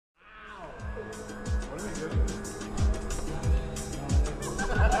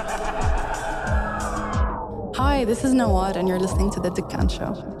Hi, this is Nawar, and you're listening to The Dukkan Show.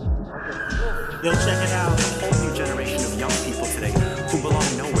 Yo, check it out. A whole new generation of young people today who belong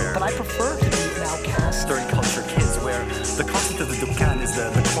nowhere. But I prefer to be an outcast. Third culture kids, where the concept of the Dukkan is the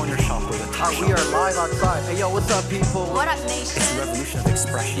corner shop or the top shop. We are live outside. Hey, yo, what's up, people? What up, nation? It's a revolution of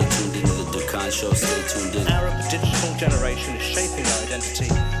expression. You're tuned into the Dukkan Show. Stay tuned in. Arab digital generation is shaping their identity,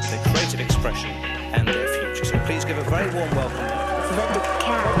 their creative expression, and their future. So please give a very warm welcome.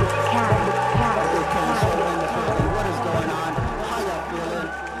 What is going on? How y'all feeling?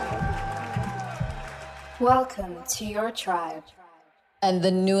 Welcome to your tribe. And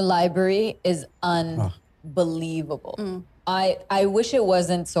the new library is unbelievable. I wish it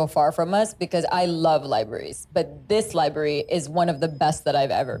wasn't so far from us because I love libraries. But this library is one of the best that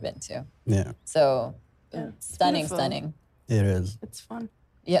I've ever been to. Yeah. So stunning, beautiful. stunning. It is. It's fun.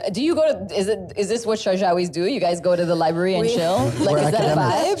 Yeah. Do you go to, is this what Sharjahis do? You guys go to the librry and chill? Like, We're is that a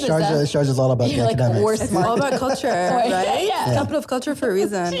vibe? Is that- Sharjah is all about the You're like, academics. we're It's smart. all about culture, right? Yeah. Capital of culture for a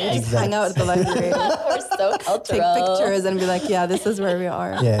reason. We just hang out at the library, We're so take cultural. pictures, and be like, yeah, this is where we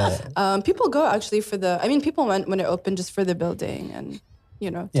are. Yeah. People go actually for the, people went when it opened just for the building and,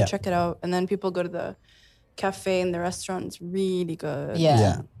 to Yeah. check it out. And then people go to the cafe and the restaurant. It's really good.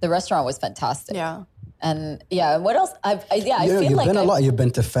 Yeah. The restaurant was fantastic. Yeah. And what else? I feel You've like been a lot. You've been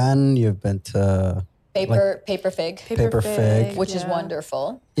to Fen. You've been to Paper Fig, Paper Fig. which is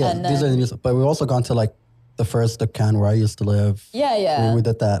wonderful. Yeah, And these are the music. But we've also gone to like the first Dukkan where I used to live. Yeah. We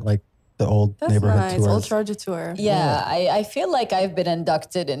did that, like the old That's neighborhood nice. tours. Old Sharjah tour. Yeah, I feel like I've been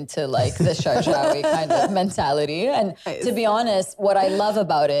inducted into like the Sharjawi kind of mentality. And to be honest, what I love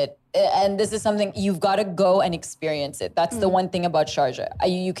about it, and this is something you've got to go and experience it. That's the one thing about Sharjah.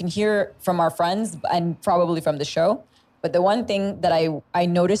 You can hear from our friends and probably from the show. But the one thing that I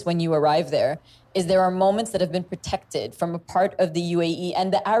noticed when you arrive there is there are moments that have been protected from a part of the UAE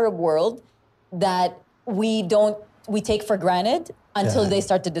and the Arab world that we take for granted until they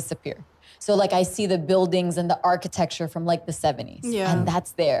start to disappear. So like I see the buildings and the architecture from like the 70s and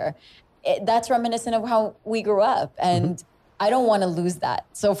that's there. That's reminiscent of how we grew up and I don't want to lose that.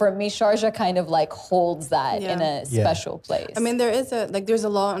 So for me, Sharjah kind of like holds that in a special place. There's a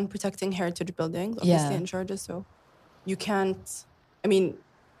law on protecting heritage buildings, obviously in Sharjah. So you can't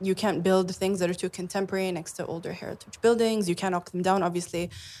build things that are too contemporary next to older heritage buildings. You can't knock them down, obviously.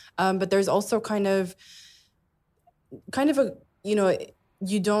 But there's also kind of a,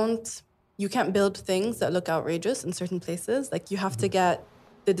 you can't build things that look outrageous in certain places. Like you have to get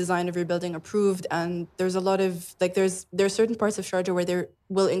the design of your building approved, and there's a lot of there's certain parts of Sharjah where they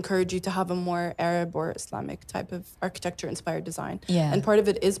will encourage you to have a more Arab or Islamic type of architecture inspired design. Yeah. And part of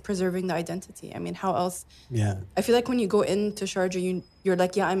it is preserving the identity. I mean, how else? Yeah. I feel like when you go into Sharjah, you're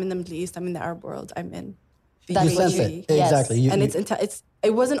like, yeah, I'm in the Middle East, I'm in the Arab world, I'm in That's You what sense you- it. Yes. Exactly. and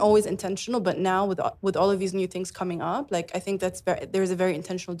it wasn't always intentional, but now with all of these new things coming up, like I think there's a very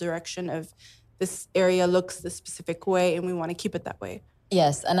intentional direction of this area looks this specific way, and we want to keep it that way.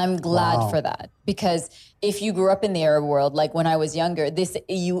 Yes, and I'm glad for that because if you grew up in the Arab world, like when I was younger,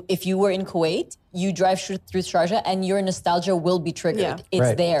 if you were in Kuwait, you drive through Sharjah and your nostalgia will be triggered. Yeah. It's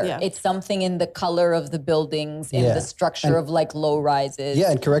Right. there. Yeah. It's something in the color of the buildings, in Yeah. the structure of like low rises.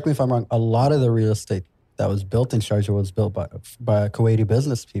 Yeah, and correct me if I'm wrong. A lot of the real estate that was built in Sharjah was built by Kuwaiti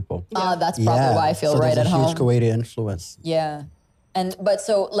business people. That's probably why I feel right at there's a home. huge Kuwaiti influence. Yeah. But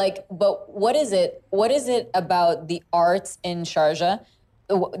what is it about the arts in Sharjah?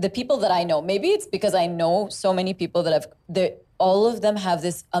 The people that I know, maybe it's because I know so many people all of them have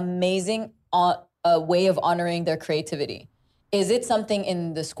this amazing way of honoring their creativity. Is it something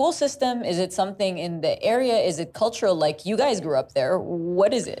in the school system? Is it something in the area? Is it cultural? Like you guys grew up there.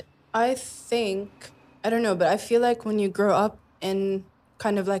 What is it? I don't know, but I feel like when you grow up in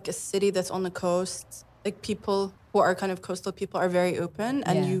kind of like a city that's on the coast, like people who are kind of coastal people are very open,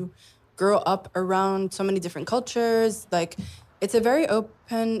 and you grow up around so many different cultures. Like it's a very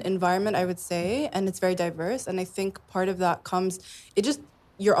open environment, I would say, and it's very diverse. And I think part of that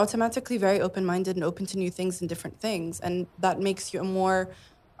you're automatically very open-minded and open to new things and different things. And that makes you a more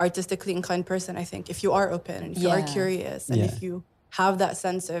artistically inclined person, I think, if you are open and if you are curious and if you have that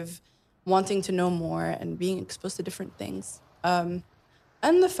sense of wanting to know more and being exposed to different things. And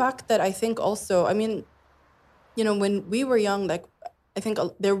the fact that I think also, when we were young, like, I think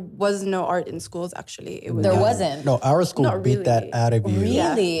there was no art in schools, actually. There wasn't. No, our school Not beat that really. out of you.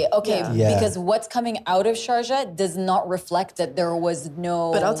 Really? Okay, Yeah. because what's coming out of Sharjah does not reflect that there was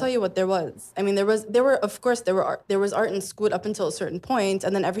no... But I'll tell you what there was. I mean, there was art in school up until a certain point,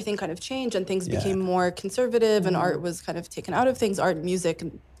 and then everything kind of changed and things became more conservative and art was kind of taken out of things, art, music,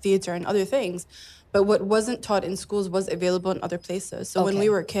 and theater and other things. But what wasn't taught in schools was available in other places. So when we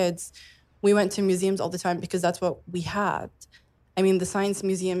were kids, we went to museums all the time because that's what we had. I mean, the Science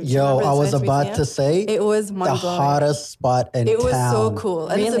Museum. Yo, I was about to say it was the mind-blowing. hottest spot in town. It was so cool.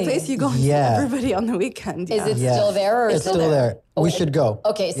 And it's a place you go and see everybody on the weekend. Is it still there or it's still there? We should go.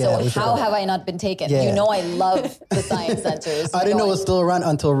 Okay, so how have I not been taken? Yeah. You know I love the science centers. I didn't know it was still around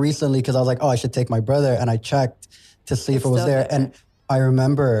until recently because I was like, oh, I should take my brother. And I checked to see if it was there. And I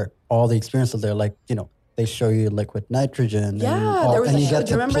remember all the experiences there. Like, you know, they show you liquid nitrogen. There was and a you show. get Do you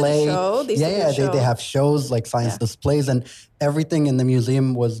to remember play. the show? They have shows like science displays, and everything in the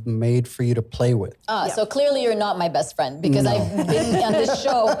museum was made for you to play with. So clearly you're not my best friend because I've been on this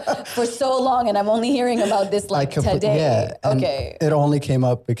show for so long and I'm only hearing about this today. Yeah, okay. It only came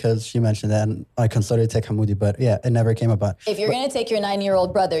up because she mentioned that, and I considered to take Hamoudi, but it never came about. If you're going to take your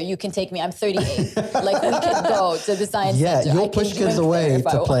 9-year-old brother, you can take me. I'm 38. Like, we can go to the science center. Yeah, you'll push kids away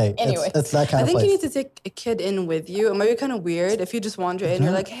to play. Anyway. It's that kind of place. I think you need to take a kid in with you. It might be kind of weird if you just wander in and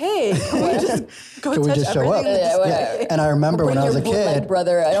you're like, hey, can we just go touch show up? everything? And I remember when I was a kid,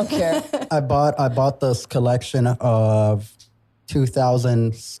 brother, I don't care. I bought this collection of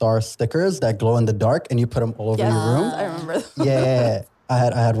 2,000 star stickers that glow in the dark, and you put them all over your room. I remember those. Yeah, I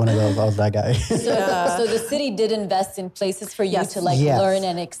had one of those. I was that guy. So the city did invest in places for you to learn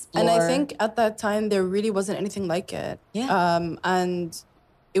and explore. And I think at that time there really wasn't anything like it. Yeah. And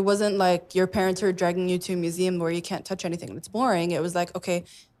it wasn't like your parents are dragging you to a museum where you can't touch anything and it's boring. It was like, okay,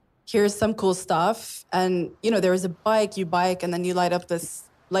 here's some cool stuff. And, you know, there was a bike, you bike, and then you light up this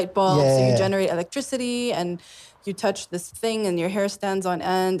light bulb. So you generate electricity and you touch this thing and your hair stands on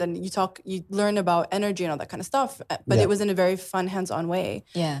end and you learn about energy and all that kind of stuff. But it was in a very fun, hands-on way.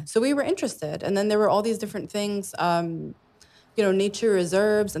 Yeah. So we were interested. And then there were all these different things, you know, nature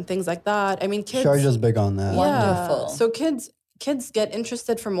reserves and things like that. I mean, kids... Sharjah's big on that. Wonderful. So kids get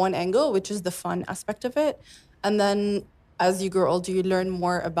interested from one angle, which is the fun aspect of it. And then as you grow older, you learn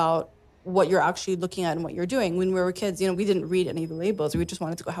more about what you're actually looking at and what you're doing. When we were kids, you know, we didn't read any of the labels. We just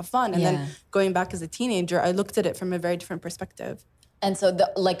wanted to go have fun. And then going back as a teenager, I looked at it from a very different perspective. And so,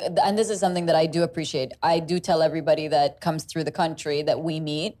 and this is something that I do appreciate. I do tell everybody that comes through the country that we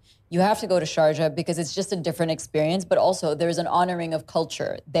meet, you have to go to Sharjah because it's just a different experience, but also there's an honoring of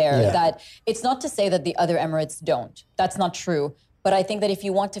culture there that it's not to say that the other Emirates don't. That's not true. But I think that if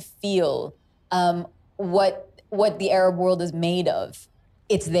you want to feel what the Arab world is made of,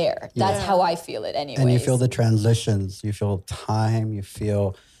 it's there. That's how I feel it anyway. And you feel the transitions, you feel time, you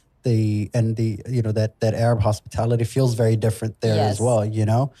feel that Arab hospitality feels very different there as well, you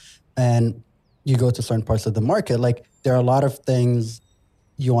know? And you go to certain parts of the market, like there are a lot of things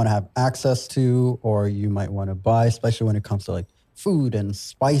you want to have access to or you might want to buy, especially when it comes to like food and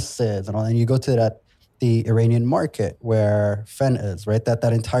spices and all. And you go to the Iranian market where Fen is, right? That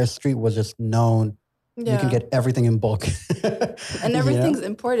entire street was just known. You can get everything in bulk. And everything's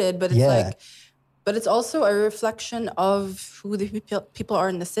imported, but it's but it's also a reflection of who the people are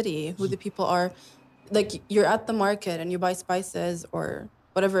in the city, who the people are. Like you're at the market and you buy spices or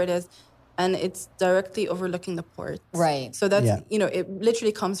whatever it is, and it's directly overlooking the port. Right. So that's, you know, it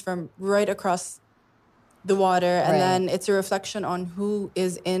literally comes from right across the water. And then it's a reflection on who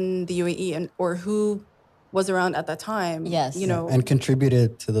is in the UAE or who was around at that time. Yes. You know. And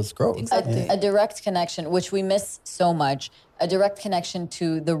contributed to this growth. Exactly. A direct connection, which we miss so much, a direct connection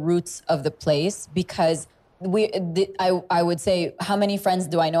to the roots of the place because I would say, how many friends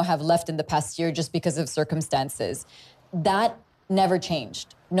do I know have left in the past year just because of circumstances? That never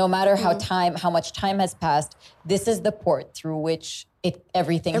changed. No matter how much time has passed, this is the port through which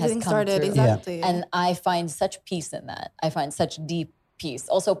everything has come started, through. exactly. Yeah. And I find such peace in that. I find such deep peace.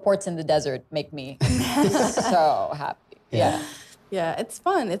 Also, ports in the desert make me so happy. Yeah. Yeah, it's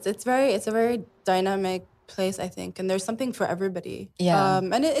fun. It's a very dynamic place, I think, and there's something for everybody. Yeah.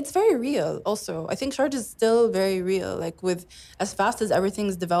 And it's very real also. I think Sharjah is still very real, like with as fast as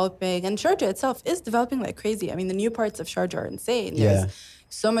everything's developing, and Sharjah itself is developing like crazy. I mean, the new parts of Sharjah are insane. There's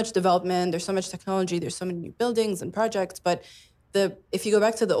so much development, there's so much technology, there's so many new buildings and projects, but if you go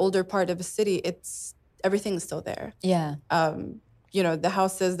back to the older part of a city, everything's still there. Yeah. You know, the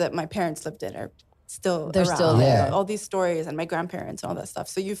houses that my parents lived in are still They're around. still there. All these stories and my grandparents and all that stuff.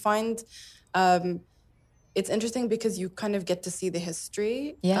 So you find it's interesting because you kind of get to see the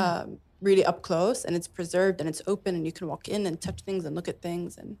history really up close, and it's preserved and it's open and you can walk in and touch things and look at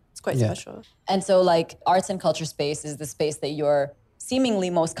things, and it's quite special. And so like arts and culture space is the space that you're seemingly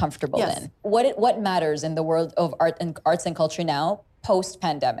most comfortable in. What matters in the world of arts and culture now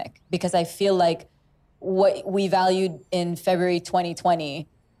post-pandemic? Because I feel like what we valued in February 2020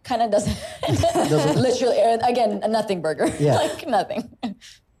 kind of doesn't literally, again, a nothing burger. Like nothing.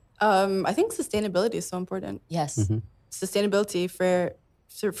 I think sustainability is so important. Yes. Sustainability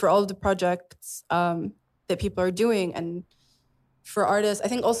for all of the projects that people are doing. And for artists, I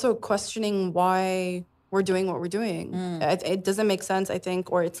think also questioning why we're doing what we're doing. It doesn't make sense, I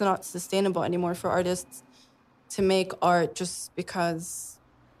think, or it's not sustainable anymore for artists to make art just because,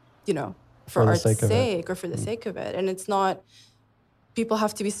 you know, for art's sake or for the sake of it. And it's not, people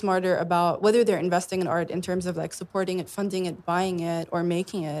have to be smarter about whether they're investing in art in terms of like supporting it, funding it, buying it, or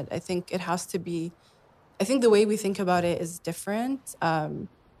making it. I think it has to be, I think the way we think about it is different.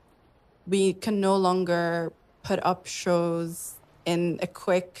 We can no longer put up shows in a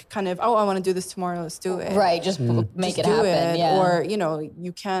quick kind of, oh, I want to do this tomorrow, let's do it. Right, just make it happen. Yeah. Or, you know,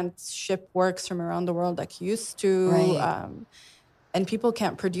 you can't ship works from around the world like you used to. Right. And people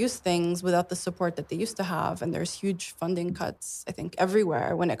can't produce things without the support that they used to have. And there's huge funding cuts, I think,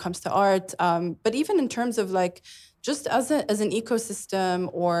 everywhere when it comes to art. But even in terms of like, just as an ecosystem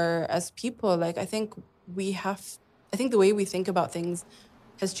or as people, like I think the way we think about things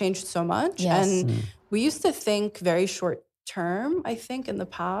has changed so much. Yes. And we used to think very short term, I think, in the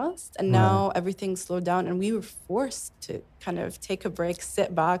past. And now everything's slowed down and we were forced to kind of take a break,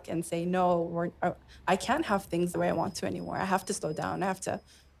 sit back and say, no, I can't have things the way I want to anymore. I have to slow down. I have to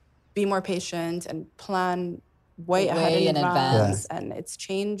be more patient and plan way ahead in advance. Yeah. And it's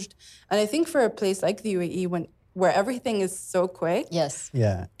changed. And I think for a place like the UAE, where everything is so quick,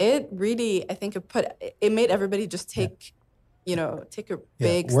 it really, I think it made everybody just take a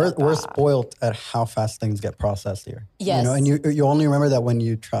big step We're back. spoiled at how fast things get processed here. Yes. You know, and you only remember that when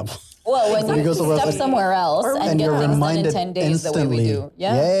you travel. Well, when you step somewhere else and get you're things done in reminded 10 days instantly, the way we do.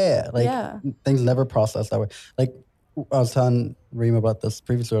 Yeah. Like things never process that way. Like I was telling Reem about this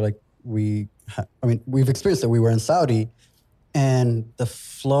previously, like we've experienced it. We were in Saudi and the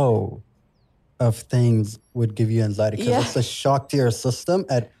flow of things would give you anxiety because it's a shock to your system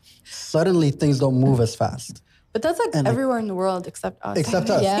and suddenly things don't move as fast. But that's like everywhere in the world except us. Except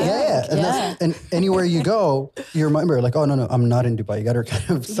us. Yeah. And anywhere you go, you remember like, oh, no, I'm not in Dubai. You got to kind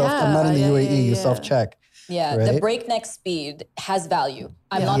of I'm not in the UAE. You self-check. Yeah, right? The breakneck speed has value.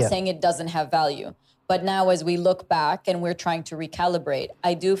 I'm not saying it doesn't have value. But now as we look back and we're trying to recalibrate,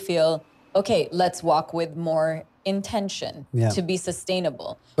 I do feel, okay, let's walk with more intention to be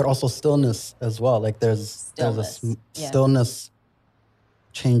sustainable. But also stillness as well. Like there's a stillness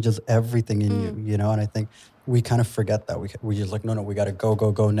changes everything in you, you know? And I think we kind of forget that. We just like, no, we got to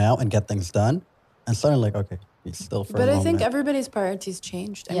go now and get things done. And suddenly like, okay, be still for a moment. But I think everybody's priorities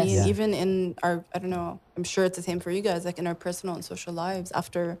changed. I mean, even in our, I don't know, I'm sure it's the same for you guys, like in our personal and social lives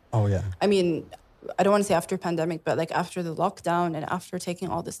after. Oh, yeah. I mean, I don't want to say after pandemic, but like after the lockdown and after taking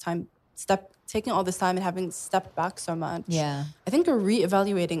all this time and having stepped back so much. Yeah. I think we're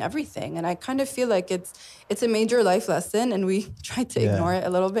reevaluating everything. And I kind of feel like it's a major life lesson and we try to ignore it a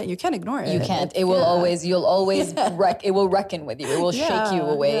little bit. You can't ignore it. You can't. It will always, you'll always, it will reckon with you. It will shake you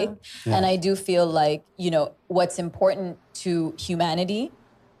awake. Yeah. And I do feel like, you know, what's important to humanity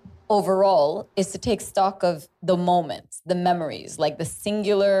overall is to take stock of the moments, the memories, like the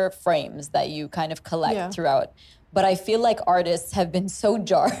singular frames that you kind of collect throughout. But I feel like artists have been so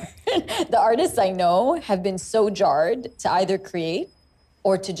jarred. The artists I know have been so jarred to either create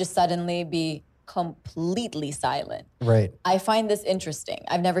or to just suddenly be completely silent. Right. I find this interesting.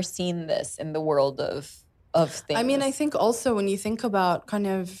 I've never seen this in the world of things. I mean, I think also when you think about kind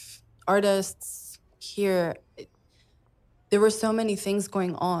of artists here, there were so many things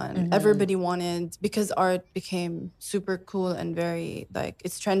going on. Mm-hmm. Everybody wanted, because art became super cool and very, like,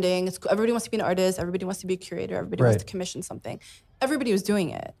 it's trending. It's cool. Everybody wants to be an artist. Everybody wants to be a curator. Everybody wants to commission something. Everybody was doing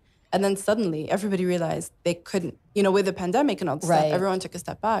it. And then suddenly everybody realized they couldn't, you know, with the pandemic and all this stuff, everyone took a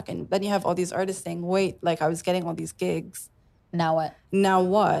step back. And then you have all these artists saying, wait, like I was getting all these gigs. Now what? Now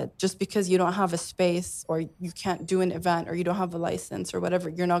what? Just because you don't have a space or you can't do an event or you don't have a license or whatever,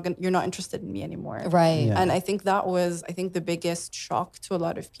 you're not interested in me anymore. Right. Yeah. And I think that was, the biggest shock to a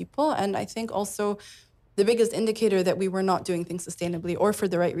lot of people. And I think also the biggest indicator that we were not doing things sustainably or for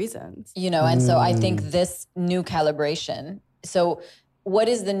the right reasons. You know, and so I think this new calibration, so what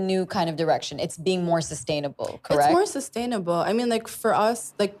is the new kind of direction? It's being more sustainable, correct? It's more sustainable. I mean, like for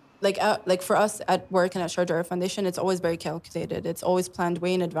us, like for us at work and at Sharjah Foundation, it's always very calculated. It's always planned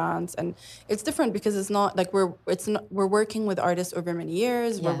way in advance, and it's different because it's not like we're working with artists over many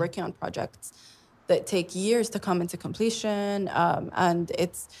years. Yeah. We're working on projects that take years to come into completion, and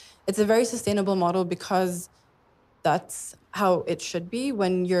it's a very sustainable model because that's how it should be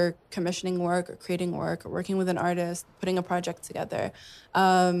when you're commissioning work or creating work or working with an artist, putting a project together.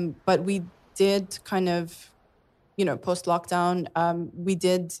 But we did kind of, you know, post-lockdown, we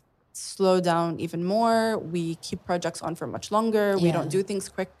did slow down even more. We keep projects on for much longer. We don't do things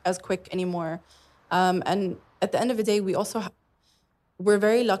quick anymore. And at the end of the day, we also we're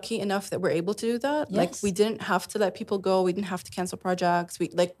very lucky enough that we're able to do that. Yes. Like we didn't have to let people go. We didn't have to cancel projects.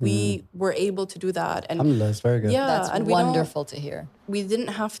 We were able to do that. And Alhamdulillah, it's very good. yeah, That's and wonderful to hear. we didn't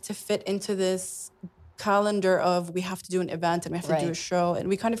have to fit into this calendar of we have to do an event and we have to do a show. And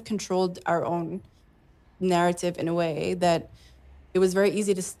we kind of controlled our own narrative in a way that it was very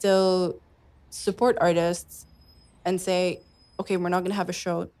easy to still support artists and say, okay, we're not going to have a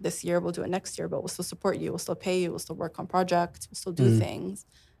show this year. We'll do it next year, but we'll still support you. We'll still pay you. We'll still work on projects. We'll still do things.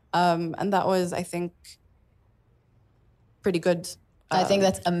 And that was, I think, pretty good. I think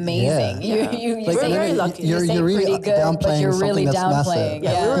that's amazing. Yeah. You We're say very lucky. You say really pretty good, but you're really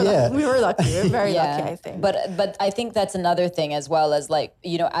downplaying. We were lucky. We were very lucky, I think. But I think that's another thing as well as like,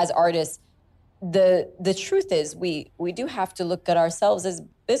 you know, as artists, the truth is we do have to look at ourselves as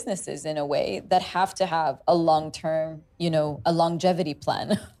businesses in a way that have to have a long-term, you know, a longevity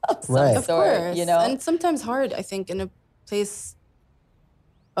plan of some Right. sort, Of course. you know. And sometimes hard, I think, in a place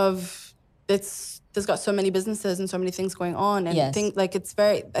of that's got so many businesses and so many things going on. And I think like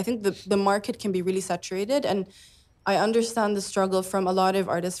I think the market can be really saturated. And I understand the struggle from a lot of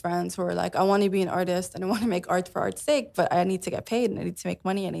artist friends who are like, I want to be an artist and I want to make art for art's sake, but I need to get paid and I need to make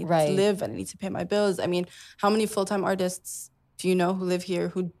money and I need to live and I need to pay my bills. I mean, how many full-time artists do you know who live here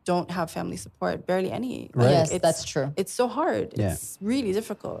who don't have family support? Barely any. Right. Yes, that's true. It's so hard. Yeah. It's really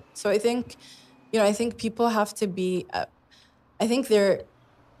difficult. So I think, I think people have to be, I think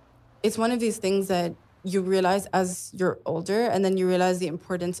it's one of these things that you realize as you're older and then you realize the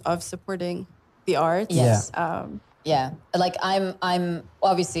importance of supporting the arts. Yes. Yeah, like I'm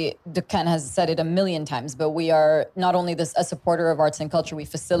obviously, Dukkan has said it a million times, but we are not only a supporter of arts and culture, we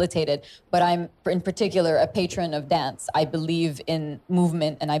facilitate it, but I'm in particular a patron of dance. I believe in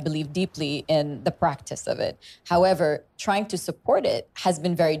movement and I believe deeply in the practice of it. However, trying to support it has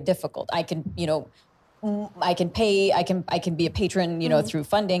been very difficult. I can pay, I can be a patron, through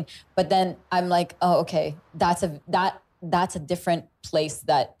funding, but then I'm like, oh, okay, that's a different place,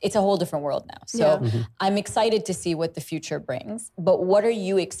 that it's a whole different world now. So I'm excited to see what the future brings. But what are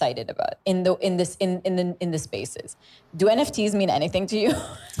you excited about in the spaces? Do NFTs mean anything to you?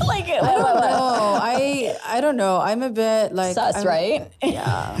 Like, I don't know. I don't know. I'm a bit like sus, right?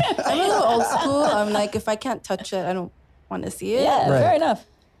 Yeah, I'm a little old school. I'm like, if I can't touch it, I don't want to see it. Yeah, fair enough.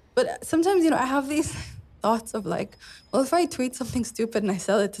 But sometimes, I have these thoughts of like, well, if I tweet something stupid and I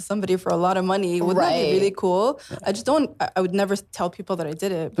sell it to somebody for a lot of money, wouldn't that be really cool? I just don't, I would never tell people that I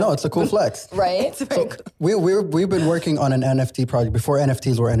did it. No, it's a cool flex. Right? It's very cool. We've been working on an NFT project before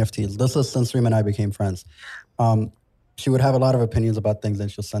NFTs were NFTs. This is since Reem and I became friends. She would have a lot of opinions about things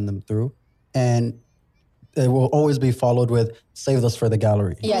and she'll send them through. And it will always be followed with, save this for the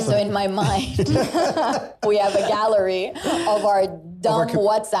gallery. Yeah, so in my mind, we have a gallery of our dumb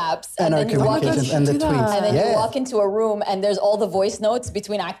WhatsApps. And our communications and the tweets. And then you walk into a room and there's all the voice notes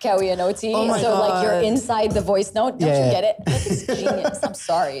between Akawi and Oti. Oh my so God. like you're inside the voice note. Don't you get it? It's genius. I'm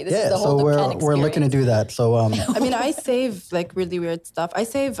sorry. This is the whole Dukkan experience. We're looking to do that. So I mean, I save like really weird stuff. I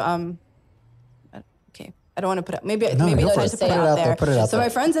save okay, I don't want to put it, maybe No, maybe go try for to it. put it out there. Put it out So there. my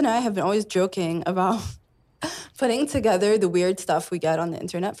friends and I have been always joking about putting together the weird stuff we get on the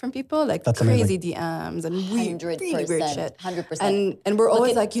internet from people, like That's crazy amazing. DMs and really weird shit. 100%. And we're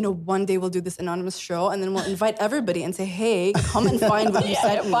always like, one day we'll do this anonymous show and then we'll invite everybody and say, hey, come and find what you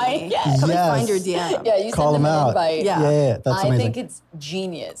sent me. Come and find your DM. Yeah, you Call send them them an out. invite. Yeah. That's I amazing. think it's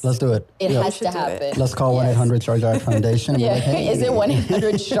genius. Let's do it. It has should to do it. happen. Let's call 1-800-Sharjah Foundation. And Yeah, be like, hey. is it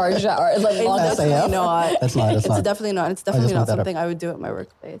 1-800 Sharjah or like long It's definitely not. That's not. It's definitely not. It's definitely just not made that up. something I would do at my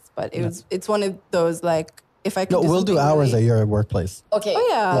workplace. But it's one of those like, if I could No, do we'll do something ours really- at your workplace. Okay. Oh,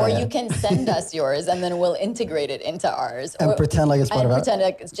 yeah. Or Yeah. you can send us yours and then we'll integrate it into ours. And Or- pretend like it's part and of pretend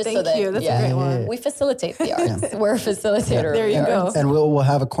like it's just so Thank that you. That's a great one. we facilitate the arts. We're a facilitator. There of you the go. arts. And we'll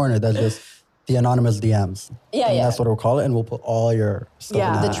have a corner that's just the anonymous DMs. Yeah, and yeah. that's what we'll call it. And we'll put all your stuff in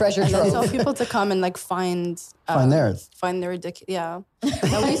Yeah, that. The treasure and then trove. tell people to come and like find theirs. find their ridiculous. Yeah,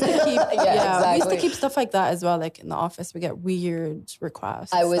 and we used to keep. we used exactly. to keep stuff like that as well. Like in the office, we get weird requests.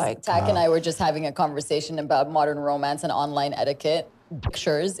 Tak and I were just having a conversation about modern romance and online etiquette.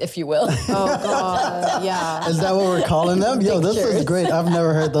 Pictures, if you will. Oh God, yeah. Is that what we're calling them? Yo, this is Pictures. great. I've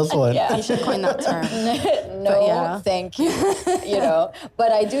never heard this one. Yeah. You should coin that term. No, yeah. thank you.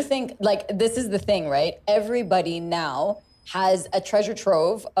 But I do think like this is the thing, right? Everybody now has a treasure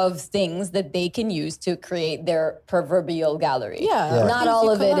trove of things that they can use to create their proverbial gallery. Yeah. Yeah. Not Things all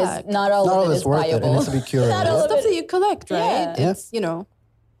you of it is collect. not all Not all of of it it's is worth it. It buyable. needs to be curated. Not all of Stuff it. that you collect, right? Yeah. It's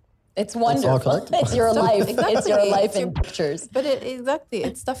It's wonderful. collectible. It's your life. It's your Exactly. life It's in your- pictures. But exactly,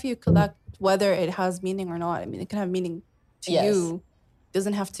 it's stuff you collect, whether it has meaning or not. I mean, it can have meaning to Yes. you. It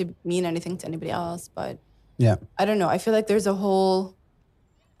doesn't have to mean anything to anybody else. But Yeah. I don't know. I feel like there's a whole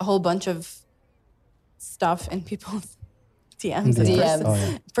a whole bunch of stuff in people's DMs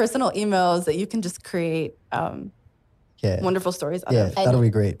and personal emails that you can just create wonderful stories out of. That'll be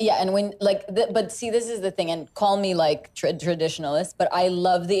great. Yeah, and when but see, this is the thing, and call me like traditionalist, but I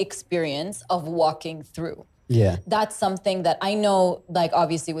love the experience of walking through. Yeah. That's something that I know, like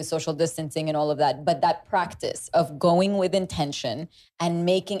obviously with social distancing and all of that, but that practice of going with intention and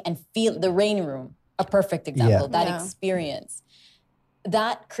making and feel the rain room, a perfect example, that experience,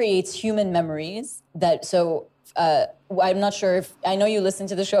 that creates human memories that, so I'm not sure if, I know you listen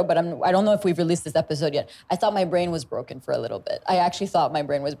to the show, but I don't know if we've released this episode yet. I thought my brain was broken for a little bit. I actually thought my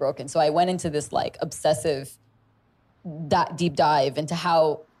brain was broken. So I went into this like obsessive deep dive into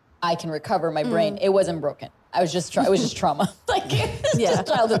how I can recover my brain. It wasn't broken. It was just trauma. Like, just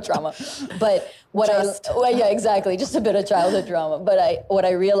childhood trauma. But exactly. Just a bit of childhood trauma. But what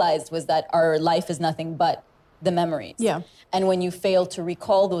I realized was that our life is nothing but the memories. Yeah. And when you fail to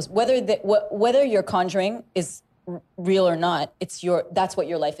recall those, whether your conjuring is real or not, that's what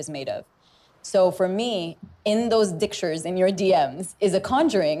your life is made of. So for me, in those dictures, in your DMs, is a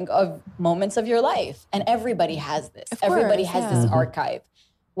conjuring of moments of your life. And everybody has this. Everybody has this archive.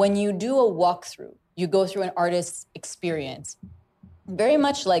 When you do a walkthrough, you go through an artist's experience, very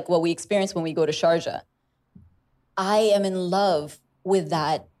much like what we experience when we go to Sharjah. I am in love with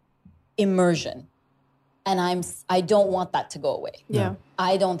that immersion. And I don't want that to go away. Yeah.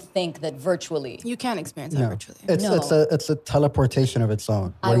 I don't think that virtually. You can't experience that virtually. It's a teleportation of its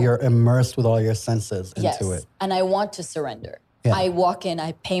own, where you're immersed with all your senses into it. And I want to surrender. Yeah. I walk in,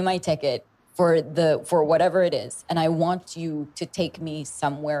 I pay my ticket for whatever it is, and I want you to take me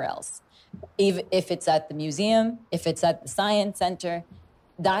somewhere else. If it's at the museum, if it's at the science center,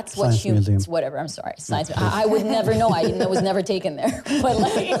 that's what humans, whatever, I'm sorry. Science. I would never know. I was never taken there. But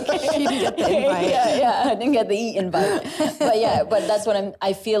like, you didn't get the invite. Yeah, I didn't get the invite. But that's what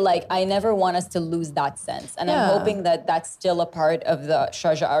I feel like I never want us to lose that sense. And I'm hoping that that's still a part of the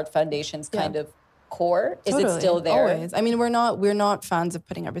Sharjah Art Foundation's kind of core. Is it still there? Always. I mean, we're not fans of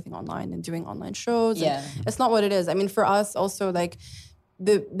putting everything online and doing online shows. Yeah. It's not what it is. I mean, for us also, like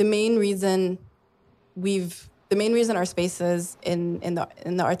the main reason our spaces in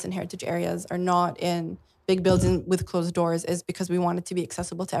the arts and heritage areas are not in big buildings with closed doors is because we want it to be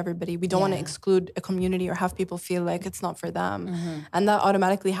accessible to everybody. We don't want to exclude a community or have people feel like it's not for them. Mm-hmm. And that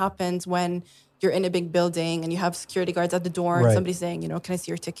automatically happens when you're in a big building and you have security guards at the door and somebody's saying, can I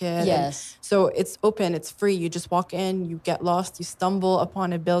see your ticket? Yes. And so it's open, it's free. You just walk in, you get lost, you stumble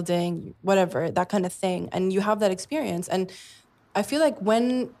upon a building, whatever, that kind of thing. And you have that experience. And I feel like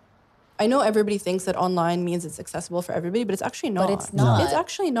I know everybody thinks that online means it's accessible for everybody, but it's actually not. But it's not. It's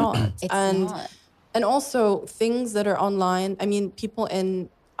actually not. It's not. And also things that are online, I mean, people in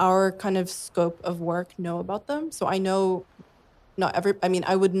our kind of scope of work know about them. So I know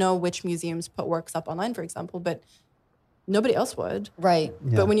I would know which museums put works up online, for example, but nobody else would. Right.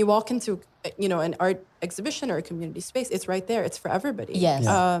 Yeah. But when you walk into, an art exhibition or a community space, it's right there. It's for everybody. Yes.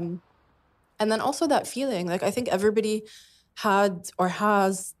 And then also that feeling, like I think everybody had or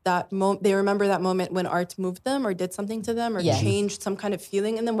has that moment. They remember that moment when art moved them or did something to them or changed some kind of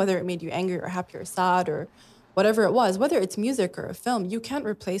feeling in them, whether it made you angry or happy or sad or whatever it was, whether it's music or a film. You can't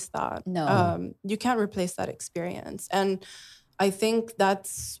replace that. No. You can't replace that experience. And I think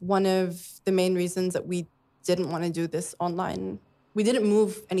that's one of the main reasons that we didn't want to do this online. We didn't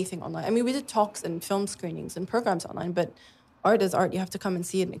move anything online. I mean, we did talks and film screenings and programs online, but art is art. You have to come and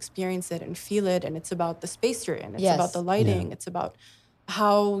see it and experience it and feel it. And it's about the space you're in. It's about the lighting. Yeah. It's about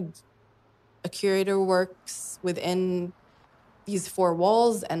how a curator works within these four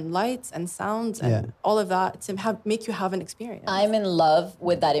walls and lights and sounds and all of that to make you have an experience. I'm in love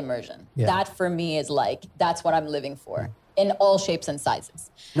with that immersion. Yeah. That for me is like, that's what I'm living for in all shapes and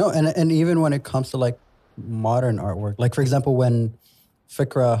sizes. No, and even when it comes to like modern artwork, like for example, when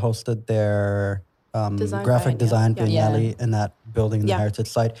Fikra hosted their graphic design biennale in that building in the Heritage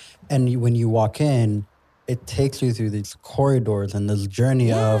Site. And when you walk in, it takes you through these corridors and this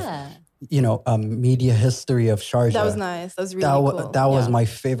journey of, media history of Sharjah. That was nice. That was really cool. That was my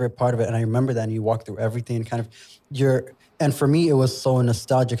favorite part of it. And I remember that, and you walk through everything and kind of and for me, it was so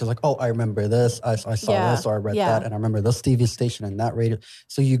nostalgic. It's like, oh, I remember this. I saw this or I read that. And I remember this TV station and that radio.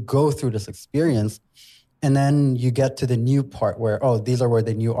 So you go through this experience and then you get to the new part where, these are where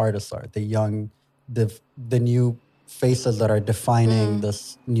the new artists are, the young, the new faces that are defining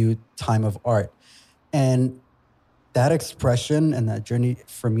this new time of art. And that expression and that journey,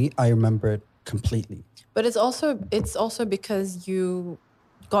 for me, I remember it completely. But it's also because you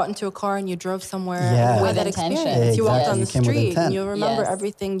got into a car and you drove somewhere with that experience. Exactly. You walked on the street and you remember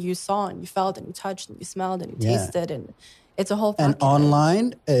everything you saw and you felt and you touched and you smelled and you tasted. And It's a whole And package.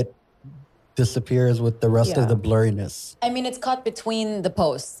 online, it disappears with the rest of the blurriness. I mean, it's caught between the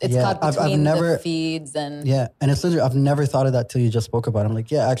posts. It's Yeah, caught I've between never- the feeds and... Yeah, and it's literally, I've never thought of that till you just spoke about it. I'm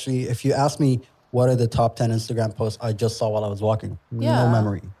like, yeah, actually, if you ask me what are the top 10 Instagram posts I just saw while I was walking, no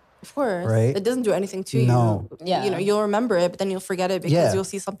memory. Of course. Right? It doesn't do anything to No. you. Yeah. You know, you'll remember it, but then you'll forget it because you'll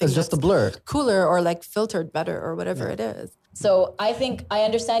see something It's just a that's blur. cooler or like filtered better or whatever it is. So I think I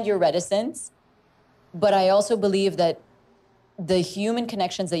understand your reticence, but I also believe that the human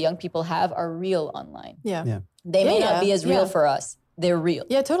connections that young people have are real online. Yeah. Yeah. They may not be as real yeah. for us. They're real.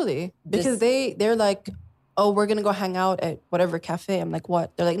 Yeah, totally. Because they're like, oh, we're going to go hang out at whatever cafe. I'm like,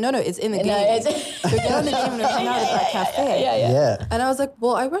 what? They're like, no, it's in the game. So get on the game and hang out at that cafe. Yeah. And I was like,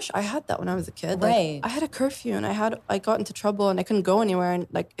 well, I wish I had that when I was a kid. Like, Right. I had a curfew and I got into trouble and I couldn't go anywhere. And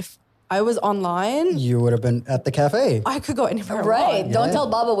like, if I was online, You would have been at the cafe. I could go anywhere. I Right. want. Don't tell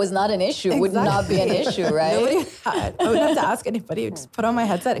Baba was not an issue. Would not be an issue, right? Nobody had. I wouldn't have to ask anybody. Just put on my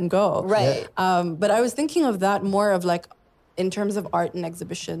headset and go. Right. But I was thinking of that more of like, in terms of art and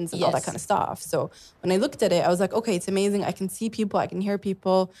exhibitions and all that Yes. kind of stuff. So when I looked at it, I was like, okay, it's amazing. I can see people, I can hear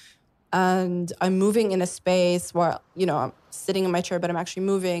people, and I'm moving in a space where, you know, I'm sitting in my chair, but I'm actually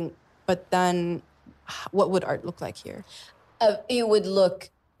moving. But then what would art look like here? It would look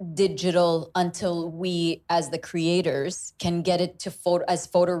digital until we, as the creators, can get it to as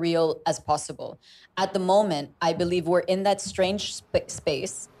photoreal as possible. At the moment, I believe we're in that strange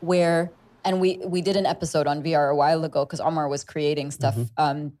space where, and we did an episode on VR a while ago because Omar was creating stuff.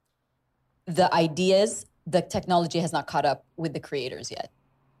 The ideas, the technology has not caught up with the creators yet.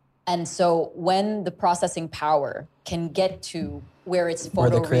 And so when the processing power can get to where it's photoreal, Where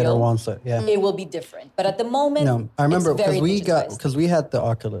the creator wants it. Yeah. it will be different. But at the moment, No, I remember it's very digitized. because we had the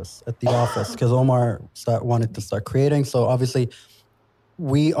Oculus at the office because Omar wanted to start creating. So obviously,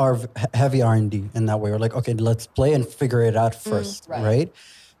 we are heavy R&D in that way. We're like, okay, let's play and figure it out first, right?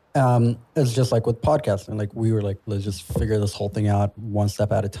 It's just like with podcasting. Like we were like, let's just figure this whole thing out one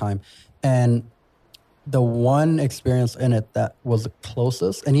step at a time. And the one experience in it that was the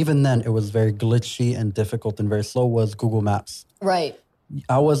closest, and even then it was very glitchy and difficult and very slow, was Google Maps. Right.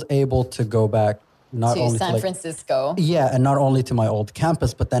 I was able to go back not To only San to Francisco. Yeah, and not only to my old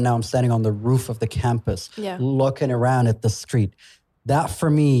campus, but then now I'm standing on the roof of the campus, looking around at the street. That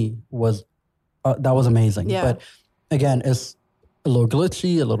for me was amazing. Yeah. But again, it's a little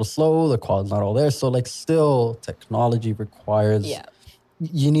glitchy, a little slow. The quality's not all there. So like, still, technology requires. Yeah.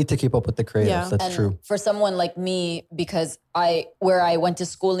 You need to keep up with the creators. Yeah. That's And true. for someone like me, because where I went to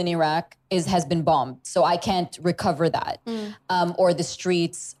school in Iraq has been bombed, so I can't recover that, or the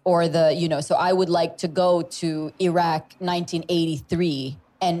streets, or so I would like to go to Iraq 1983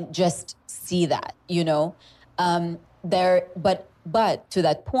 and just see that, but to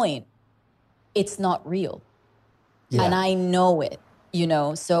that point, it's not real, and I know it,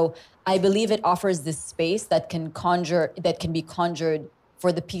 So I believe it offers this space that can be conjured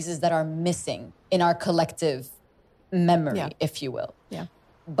for the pieces that are missing in our collective memory, if you will. Yeah.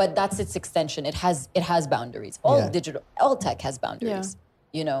 But that's its extension. It has boundaries. All tech has boundaries.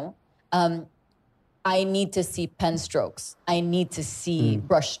 I need to see pen strokes. I need to see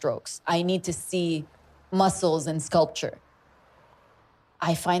brush strokes. I need to see muscles and sculpture.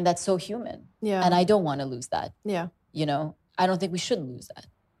 I find that so human. Yeah. And I don't want to lose that. Yeah. I don't think we should lose that.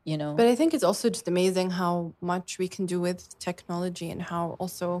 But I think it's also just amazing how much we can do with technology and how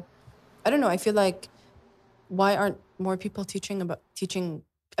also, I don't know, I feel like why aren't more people teaching,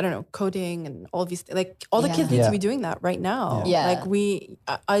 I don't know, coding and all these, like all the kids need to be doing that right now. Yeah.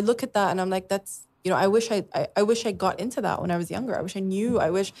 Like I look at that and I'm like, that's, I wish I got into that when I was younger. I wish I knew,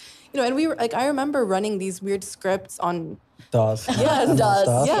 and we were like, I remember running these weird scripts on DOS. Yes,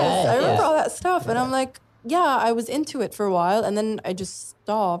 DOS. Yes, Yeah, I remember all that stuff. And I'm like, yeah, I was into it for a while, and then I just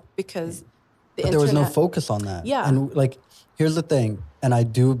stopped because There was no focus on that. Yeah. And like, here's the thing, and I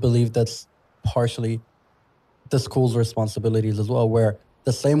do believe that's partially the school's responsibilities as well, where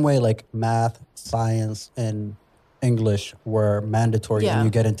the same way like math, science, and English were mandatory, and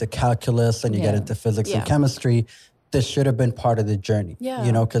you get into calculus and you get into physics and chemistry, this should have been part of the journey. Yeah.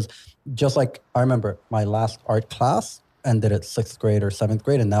 Because just like I remember my last art class ended at 6th grade or 7th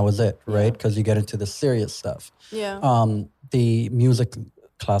grade, and that was it, right? Because you get into the serious stuff. Yeah. The music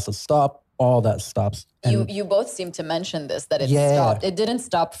classes stop, all that stops. And You both seem to mention this, that it stopped. It didn't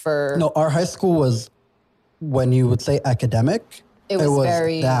stop for... no, our high school was, when you would say academic, it was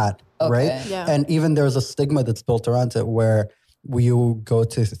very... that, right? Yeah. And even there's a stigma that's built around it where you go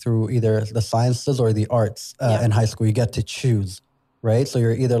through either the sciences or the arts in high school. You get to choose. right? So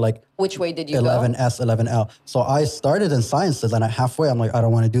you're either like which way did you 11S, 11L. So I started in sciences, and halfway I'm like, I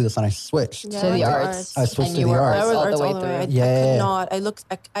don't want to do this, and I switched. to the arts. I switched and to you the were arts. I was all arts the way all the way. through. I could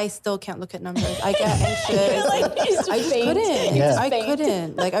not. I still can't look at numbers. I get anxious. I just couldn't. Yeah. I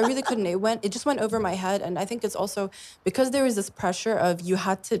couldn't. Like, I really couldn't. It just went over my head. And I think it's also because there was this pressure of you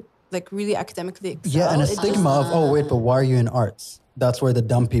had to like really academically excel. Yeah, and a stigma of, oh wait, but why are you in arts? That's where the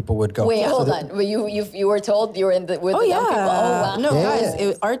dumb people would go. Wait, hold on. Were you were told you were with the dumb people? Oh, wow. No,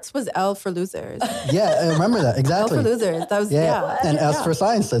 guys, arts was L for losers. Yeah, I remember that. Exactly. L for losers. That was, And S for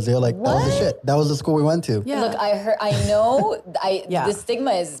sciences. They're like, that was the shit. That was the school we went to. Yeah. Look, the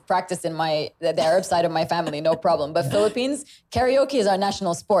stigma is practiced in the Arab side of my family, no problem. But Philippines, karaoke is our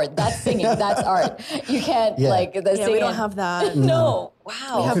national sport. That's singing, that's art. You can't singing. We don't have that. No.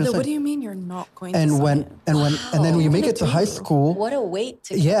 Wow. What do you mean you're not going to and science? and then when you make it to high school. What a weight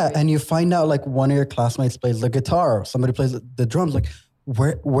to carry. And you find out like one of your classmates plays the guitar, somebody plays the drums. Like,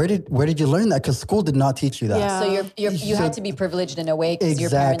 where did you learn that? Because school did not teach you that. Yeah. So you had to be privileged in a way because your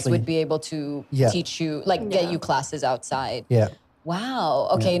parents would be able to teach you, get you classes outside. Yeah. Wow.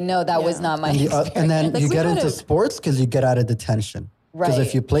 Okay. No, that was not my experience. And then you get into sports because you get out of detention. Because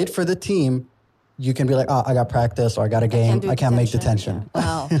if you played for the team, you can be like, I got practice or I got a game. I can't make detention.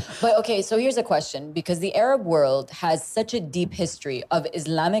 Wow. But okay, so here's a question. Because the Arab world has such a deep history of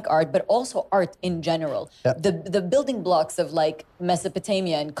Islamic art, but also art in general. Yep. The building blocks of like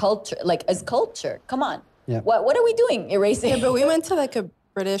Mesopotamia and culture, like as culture. Come on. Yeah. What are we doing? Erasing? Yeah, but we went to like a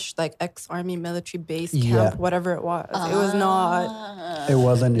British like ex-army military base camp, whatever it was. It was not. It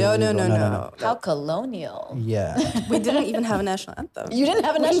wasn't. No. How colonial. Yeah. We didn't even have a national anthem. You didn't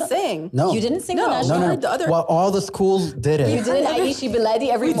have a national anthem? Sing. No. You didn't sing the national anthem? anthem? No. Well, all the schools did it. You did Aishi Biladi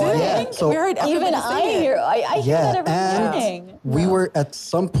every morning? Yeah. So we heard even I hear that every morning. We were at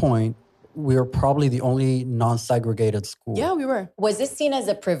some point, we were probably the only non-segregated school. Yeah, we were. Was this seen as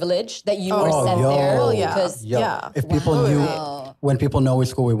a privilege that you were sent there? Oh, yeah. Because, If people knew, when people know which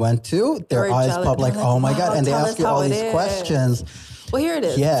school we went to, their eyes pop like, oh my God. And they ask you all these questions. Well, here it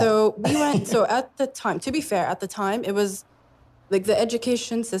is. Yeah. So we went, at the time, to be fair, at the time, it was like the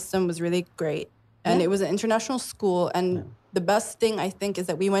education system was really great. And it was an international school. And the best thing I think is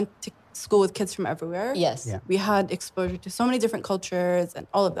that we went to school with kids from everywhere. Yes. Yeah. We had exposure to so many different cultures and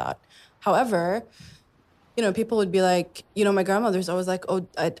all of that. However, people would be like, my grandmother's always like, oh,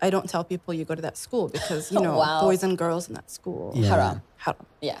 I don't tell people you go to that school because, boys and girls in that school. Yeah. Haram.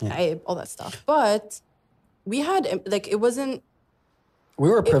 Yeah. All that stuff. But we had, like, it wasn't. We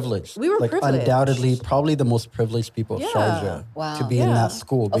were privileged. We were privileged. Undoubtedly, probably the most privileged people of Sharjah to be in that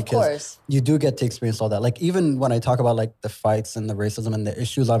school because you do get to experience all that. Like, even when I talk about like the fights and the racism and the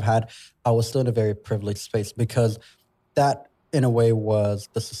issues I've had, I was still in a very privileged space because that, in a way, was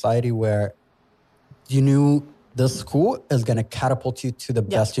the society where you knew this school is going to catapult you to the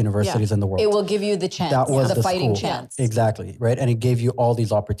best universities in the world. It will give you the chance, that was the fighting school. chance. Exactly, right? And it gave you all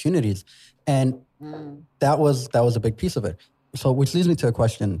these opportunities. And that was a big piece of it. So, which leads me to a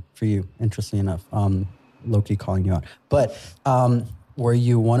question for you, interestingly enough. Low-key calling you out. But were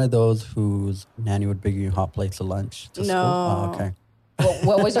you one of those whose nanny would bring you hot plates of lunch to school? Oh, okay.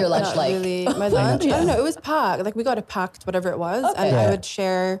 What was your lunch Not like? really. My lunch, I don't know. It was packed. Like we got it packed, whatever it was, and I would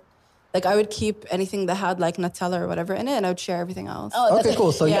share. Like I would keep anything that had like Nutella or whatever in it, and I would share everything else. Oh, okay,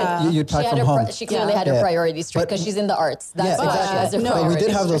 cool. So you'd pack from home. She clearly had her priorities straight because she's in the arts. That's why she has her priorities. We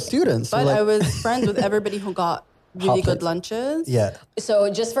did have those students. But I was friends with everybody who got really good lunches. Yeah.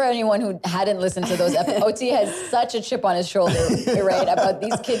 So just for anyone who hadn't listened to those episodes, OT has such a chip on his shoulder, right, about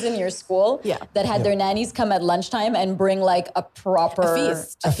these kids in your school that had their nannies come at lunchtime and bring like a proper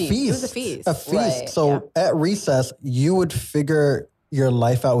feast. A feast. It was a feast. A feast. Right. So at recess, you would figure your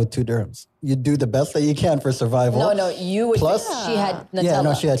life out with 2 dirhams. You do the best that you can for survival. No, you would. Plus, she had Nutella. Yeah,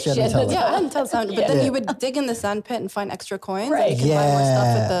 no, she had Nutella. Yeah, I had Nutella. But then you would dig in the sandpit and find extra coins. Right. And you could buy more stuff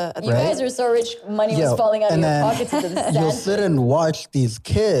at the You guys were so rich, money was falling out of your pockets into the sand. You'll sit and watch these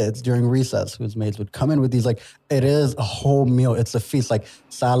kids during recess whose maids would come in with these, like, it is a whole meal. It's a feast, like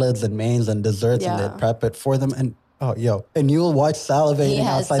salads and mains and desserts, and they prep it for them. And and you'll watch salivating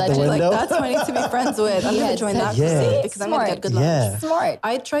outside the window. Like, that's funny to be friends with. I'm going to join that because I'm going to get good lunch. Yeah. Smart.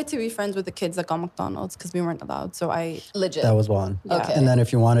 I tried to be friends with the kids like on McDonald's because we weren't allowed. So legit. That was one. Okay. And then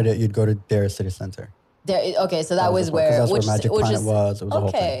if you wanted it, you'd go to Dare City Center. Okay, so that was where, that's where Magic Planet was. It was a whole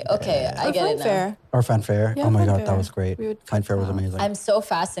thing. Okay, I get it now. Or Fanfare. Yeah, oh my God, Fanfare. that was great. Fanfare was amazing. I'm so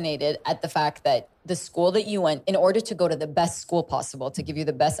fascinated at the fact that the school that you went, in order to go to the best school possible, to give you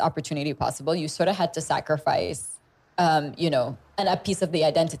the best opportunity possible, you sort of had to sacrifice a piece of the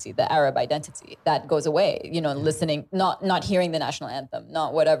identity, the Arab identity, that goes away, listening, not hearing the national anthem,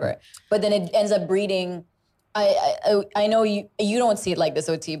 not whatever. But then it ends up breeding I know you don't see it like this,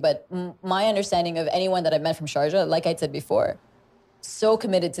 OT, but my understanding of anyone that I've met from Sharjah, like I said before, so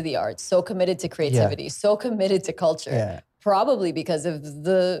committed to the arts, so committed to creativity, so committed to culture. Yeah. Probably because of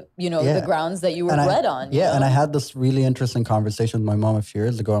the, the grounds that you were bred on. Yeah, and I had this really interesting conversation with my mom a few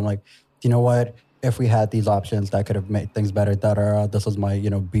years ago. I'm like, you know what? If we had these options, that could have made things better. This was my,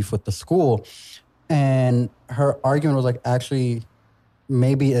 beef with the school. And her argument was like, actually,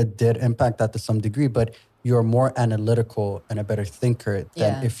 maybe it did impact that to some degree, but you're more analytical and a better thinker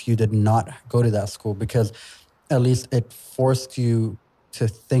than if you did not go to that school, because at least it forced you to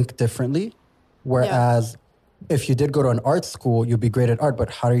think differently. Whereas if you did go to an art school, you'd be great at art,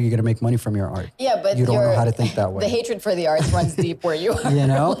 but how are you going to make money from your art? Yeah, but you don't know how to think that way. The hatred for the arts runs deep where you are.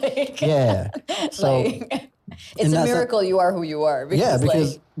 So it's a miracle you are who you are.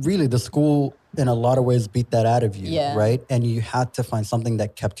 Because really the school in a lot of ways beat that out of you, right? And you had to find something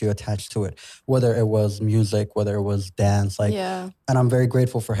that kept you attached to it, whether it was music, whether it was dance. And I'm very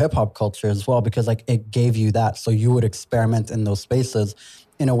grateful for hip hop culture as well, because it gave you that. So you would experiment in those spaces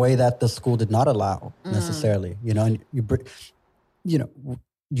in a way that the school did not allow necessarily, and you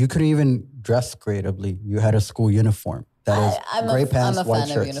couldn't even dress creatively. You had a school uniform that is gray pants, white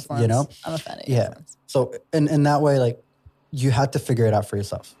shirts, I'm a fan of uniforms. So in that way, you had to figure it out for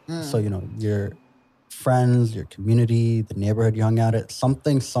yourself. So, your friends, your community, the neighborhood you hung out at,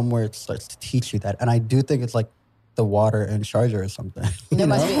 something somewhere starts to teach you that. And I do think it's like the water in Sharjah or something. There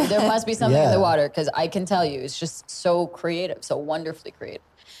must be something in the water, because I can tell you, it's just so creative, so wonderfully creative.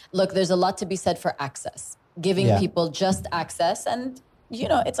 Look, there's a lot to be said for access, giving people just access, and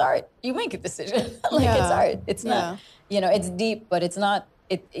it's art. You make a decision. It's art. It's not, it's deep, but it's not.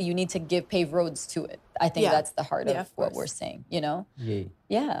 You need to pave roads to it. I think that's the heart of what we're saying. Yeah.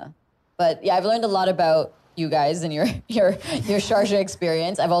 But I've learned a lot about you guys and your Sharjah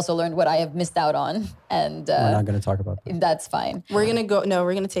experience. I've also learned what I have missed out on, and we're not going to talk about that. That's fine. We're gonna go. No,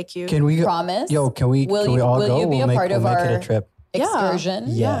 we're gonna take you. Can we promise? Yo, can we all go? Will you be a part of our trip? Excursion?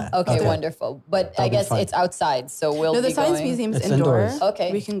 Yeah. Okay, wonderful. But I guess it's outside, so we'll be going. No, the Science Museum's indoors.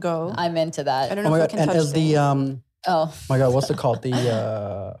 Okay. We can go. I'm into that. I don't know if we can touch things. Oh my God, what's it called?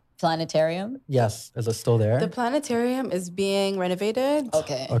 The planetarium? Yes. Is it still there? The planetarium is being renovated.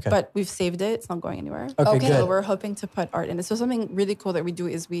 Okay. But we've saved it. It's not going anywhere. Okay, good. So we're hoping to put art in it. So something really cool that we do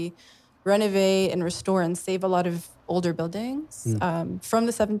is we renovate and restore and save a lot of older buildings from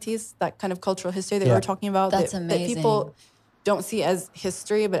the 70s, that kind of cultural history that we were talking about. That's that amazing. That people don't see as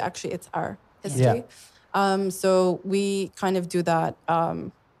history, but actually it's our history. So we kind of do that.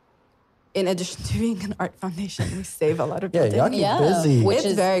 In addition to being an art foundation, we save a lot of buildings. Y'all keep busy. Which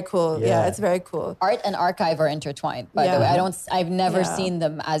is very cool. Yeah, it's very cool. Art and archive are intertwined, by the way. I've never seen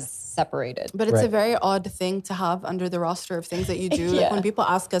them as separated. But it's a very odd thing to have under the roster of things that you do. Like when people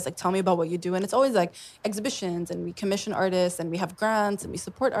ask us, tell me about what you do. And it's always like exhibitions, and we commission artists, and we have grants, and we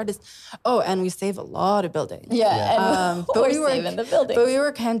support artists. Oh, and we save a lot of buildings. And but we work, saving the buildings. But we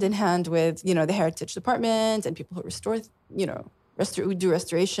work hand in hand with, the heritage department and people who restore, we do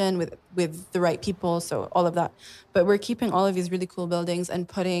restoration with the right people, so all of that. But we're keeping all of these really cool buildings and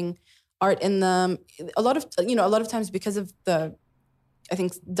putting art in them. A lot of times because of the, I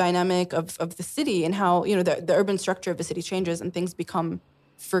think, dynamic of the city and how, the urban structure of the city changes and things become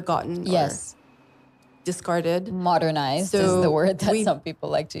forgotten or discarded. Modernized is the word that some people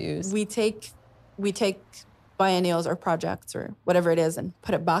like to use. We take biennials or projects or whatever it is and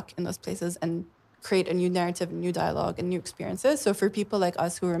put it back in those places and create a new narrative, a new dialogue, and new experiences. So for people like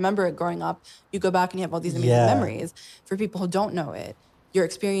us who remember it growing up, you go back and you have all these amazing memories. For people who don't know it, you're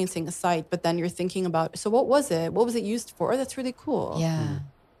experiencing a site, but then you're thinking about, so what was it? What was it used for? That's really cool. Yeah.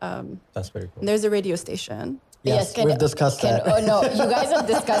 That's very cool. And there's a radio station. Yes, we've discussed that. Oh, no, you guys have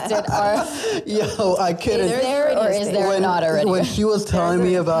discussed it. Yo, I couldn't. Is there or is there not a radio? When she was telling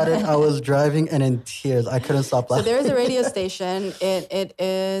me about it, I was driving and in tears. I couldn't stop laughing. So there is a radio station.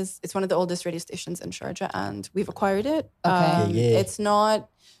 It's one of the oldest radio stations in Sharjah, and we've acquired it. Okay. It's not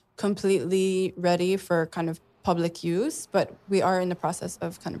completely ready for kind of public use, but we are in the process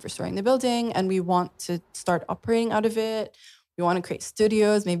of kind of restoring the building, and we want to start operating out of it. We want to create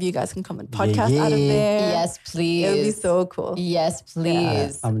studios. Maybe you guys can come and podcast out of there. Yes, please. It would be so cool. Yes,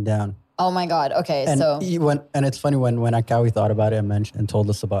 please. I'm down. Oh my God. Okay, and so and it's funny when Akawi thought about it and told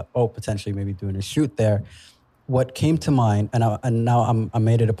us about potentially maybe doing a shoot there. What came to mind, and now I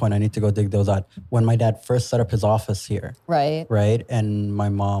made it a point. I need to go dig those out. When my dad first set up his office here, right, and my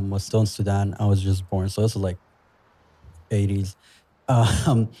mom was still in Sudan. I was just born, so this was like 80s.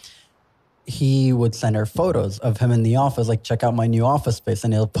 He would send her photos of him in the office, like, check out my new office space.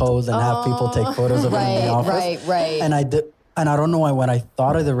 And he'll pose and have people take photos of him in the office. Right. And I don't know why, when I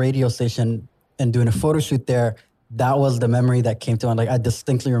thought of the radio station and doing a photo shoot there, that was the memory that came to mind. Like I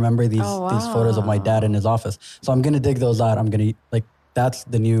distinctly remember these photos of my dad in his office. So I'm gonna dig those out. I'm gonna like that's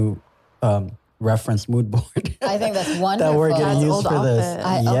the new reference mood board. I think that's wonderful. that we're gonna use for this.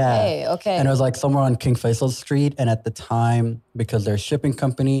 Okay. And it was like somewhere on King Faisal Street. And at the time, because they're a shipping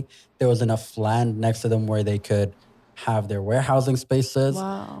company, there was enough land next to them where they could have their warehousing spaces.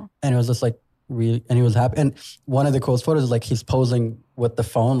 Wow. And it was just like really, and he was happy. And one of the coolest photos is like he's posing with the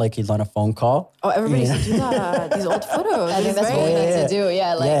phone, like he's on a phone call. Oh, everybody used to do that. These old photos. I think that's what we need to do.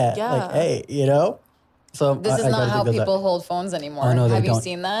 Yeah, like like hey, you know. So this is not how people hold phones anymore. Oh, no, have you don't.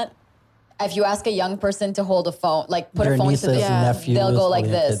 seen that? If you ask a young person to hold a phone, like put Their a phone nieces, to the nephews, they'll go like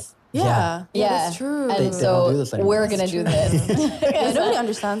all your this. kids. Yeah, that's true. And They don't do so this anymore. we're gonna do this. Yeah, nobody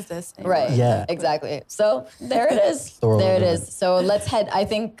understands this anymore. Right. Yeah. Exactly. So there it is. The world There it is is. So let's head. I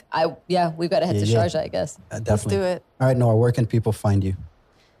think we've got to head to Sharjah, I guess. Definitely. Let's do it. All right, Nawar, where can people find you?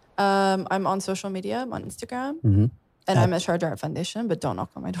 I'm on social media. I'm on Instagram. Mm-hmm. And I'm at Sharjah Art Foundation, but don't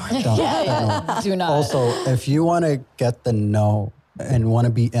knock on my door. Do not. Also, if you want to get the know and want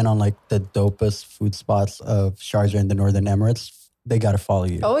to be in on like the dopest food spots of Sharjah in the Northern Emirates, they got to follow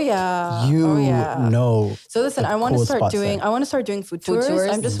you. Oh yeah. You know. So listen, I want to start doing food tours.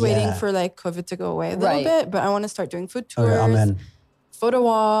 I'm just waiting for like COVID to go away a little bit, but I want to start doing food tours. Okay, I'm in. Photo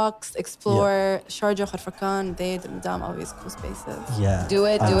walks, explore Sharjah, Kharfakan, Zaid, Madam, all these cool spaces. Yeah. Do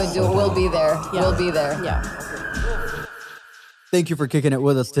it. We'll be there. Yeah. We'll be there. Yeah. Thank you for kicking it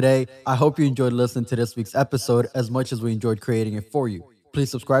with us today. I hope you enjoyed listening to this week's episode as much as we enjoyed creating it for you. Please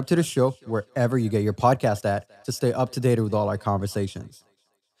subscribe to the show wherever you get your podcast at to stay up to date with all our conversations.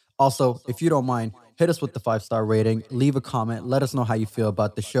 Also, if you don't mind, hit us with the 5-star rating, leave a comment, let us know how you feel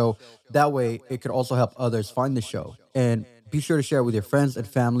about the show. That way, it could also help others find the show. And be sure to share it with your friends and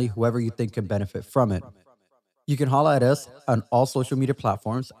family, whoever you think can benefit from it. You can holla at us on all social media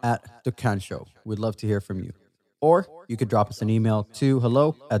platforms at Dukhan Show. We'd love to hear from you. Or you could drop us an email to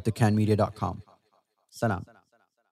hello@dukhanmedia.com. Salam.